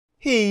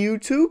Hey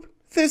YouTube,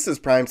 this is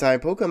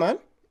PrimetimePokemon.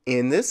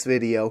 In this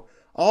video,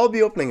 I'll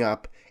be opening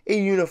up a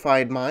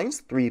Unified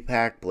Minds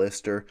 3-pack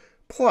blister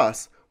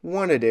plus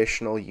one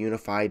additional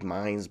Unified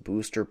Minds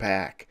booster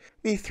pack.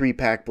 The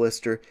 3-pack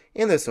blister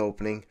in this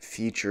opening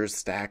features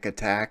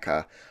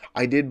Stakataka.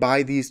 I did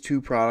buy these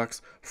two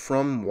products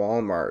from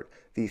Walmart.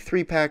 The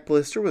 3-pack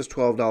blister was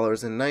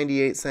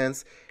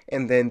 $12.98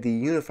 and then the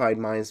Unified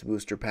Minds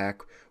booster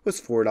pack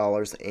was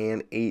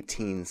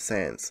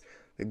 $4.18.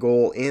 The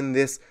goal in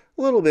this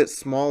little bit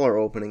smaller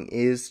opening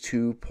is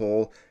to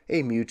pull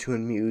a Mewtwo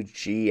and Mew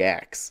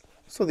GX.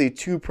 So the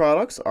two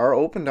products are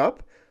opened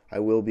up. I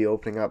will be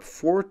opening up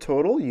 4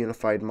 total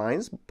Unified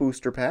Minds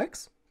booster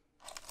packs.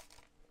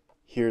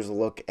 Here's a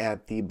look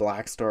at the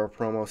Black Star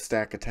promo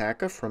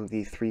Stakataka from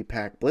the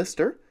 3-pack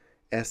blister.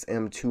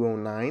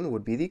 SM209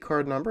 would be the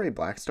card number, a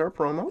Black Star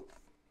promo.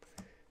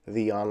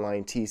 The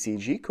online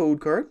TCG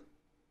code card.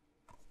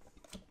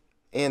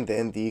 And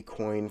then the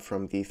coin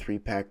from the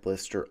 3-pack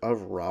blister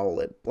of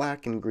Rowlet,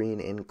 black and green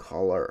in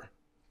color.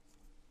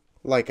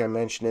 Like I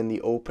mentioned in the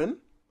open,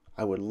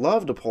 I would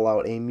love to pull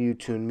out a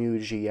Mewtwo and Mew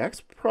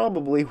GX.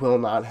 Probably will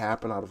not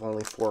happen out of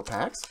only 4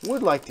 packs.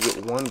 Would like to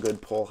get one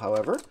good pull,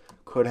 however.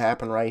 Could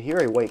happen right here,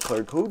 a white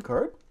colored code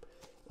card.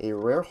 A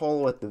rare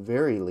holo at the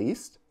very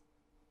least.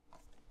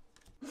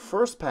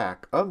 First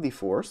pack of the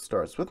 4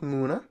 starts with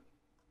Munna,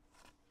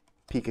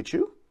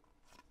 Pikachu,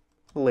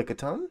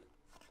 Lickitung,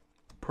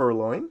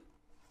 Purloin,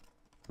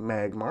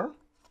 Magmar,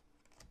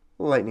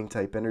 Lightning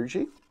type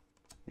Energy,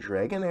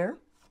 Dragonair,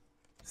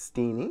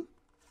 Steenie,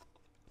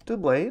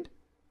 Doublade,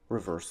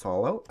 Reverse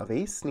Holo of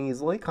a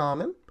Sneasel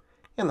common,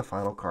 and the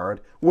final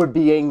card would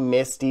be a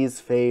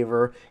Misty's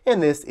Favor,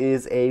 and this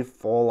is a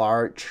full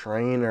art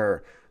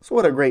trainer. So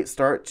what a great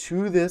start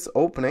to this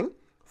opening.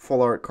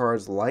 Full art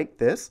cards like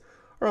this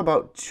are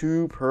about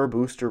 2 per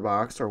booster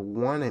box or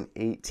 1 in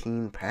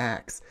 18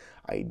 packs.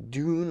 I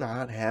do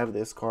not have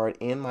this card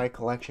in my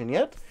collection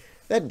yet.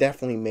 That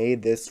definitely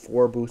made this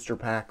 4 booster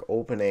pack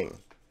opening.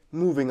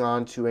 Moving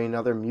on to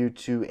another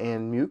Mewtwo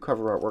and Mew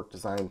cover artwork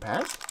design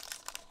pack.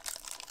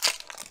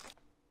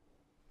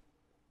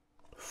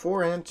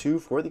 4 and 2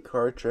 for the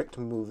card trick to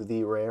move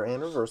the rare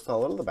and reverse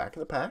holo to the back of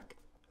the pack.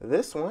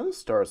 This one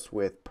starts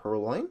with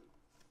Purloin,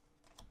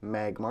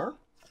 Magmar,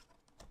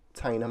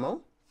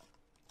 Tynamo,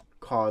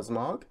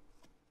 Cosmog,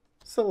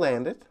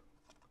 Salandit,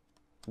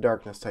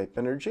 Darkness type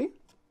Energy,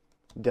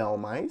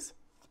 Delmise,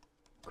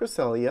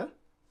 Cresselia,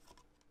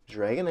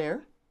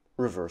 Dragonair,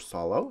 Reverse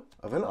Holo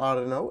of an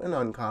Audino, an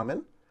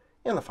uncommon,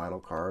 and the final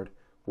card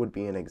would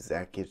be an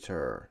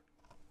Executor.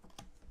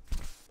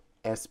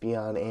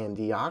 Espeon and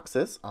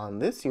Deoxys on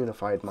this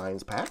Unified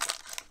Minds pack.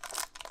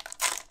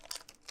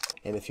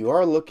 And if you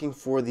are looking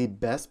for the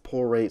best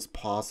pull rates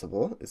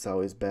possible, it's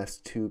always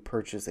best to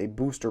purchase a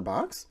booster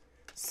box.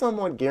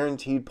 Somewhat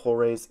guaranteed pull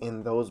rates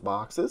in those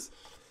boxes.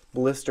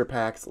 Blister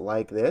packs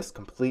like this,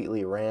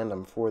 completely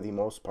random for the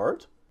most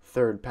part.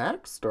 Third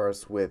pack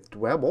starts with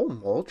Dwebble,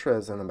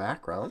 Moltres in the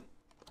background,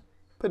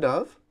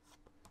 Pidove,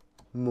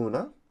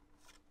 Munna,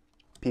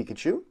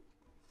 Pikachu,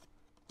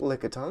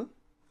 Lickitung,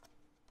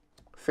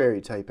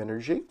 Fairy type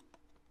Energy,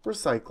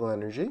 Recycle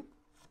Energy,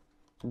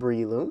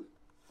 Breloom,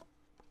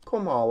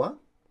 Komala,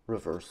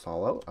 Reverse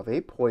Holo of a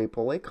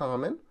Poipole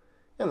common,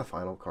 and the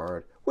final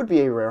card would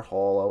be a rare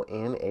holo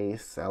in a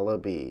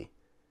Celebi.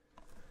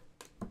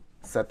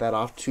 Set that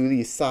off to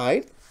the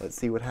side. Let's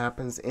see what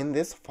happens in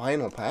this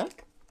final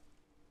pack.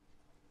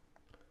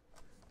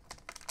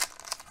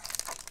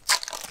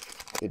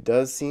 It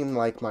does seem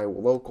like my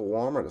local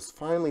Walmart is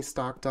finally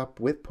stocked up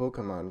with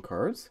Pokemon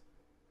cards.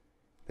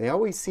 They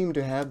always seem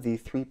to have the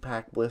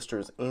 3-pack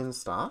blisters in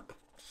stock.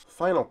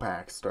 Final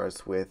pack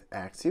starts with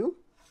Axew,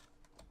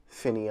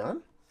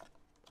 Finneon,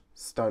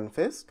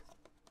 Stunfisk,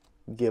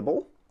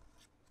 Gibble,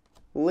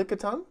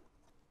 Lickitung,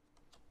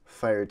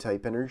 Fire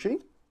type Energy,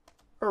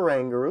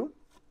 Oranguru,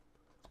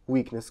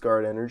 Weakness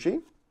Guard Energy,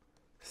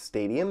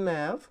 Stadium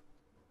Nav,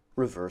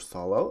 Reverse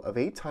Holo of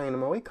a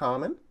Tynamo, a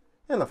common,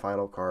 and the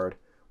final card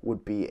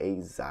would be a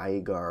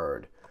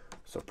Zygarde.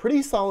 So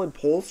pretty solid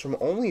pulls from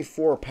only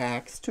 4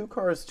 packs, 2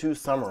 cards to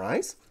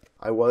summarize.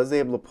 I was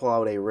able to pull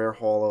out a rare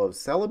holo of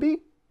Celebi,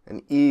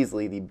 and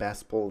easily the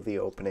best pull of the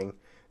opening,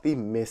 the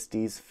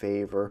Misty's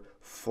Favor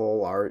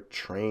full art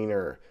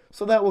trainer.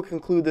 So that will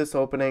conclude this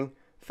opening.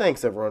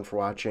 Thanks everyone for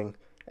watching.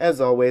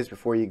 As always,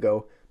 before you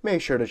go,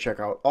 make sure to check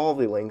out all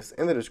the links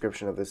in the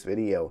description of this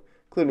video,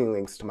 including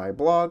links to my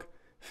blog,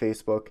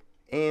 Facebook,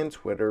 and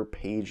Twitter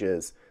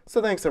pages. So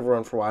thanks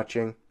everyone for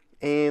watching,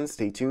 and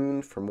stay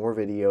tuned for more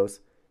videos.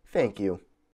 Thank you.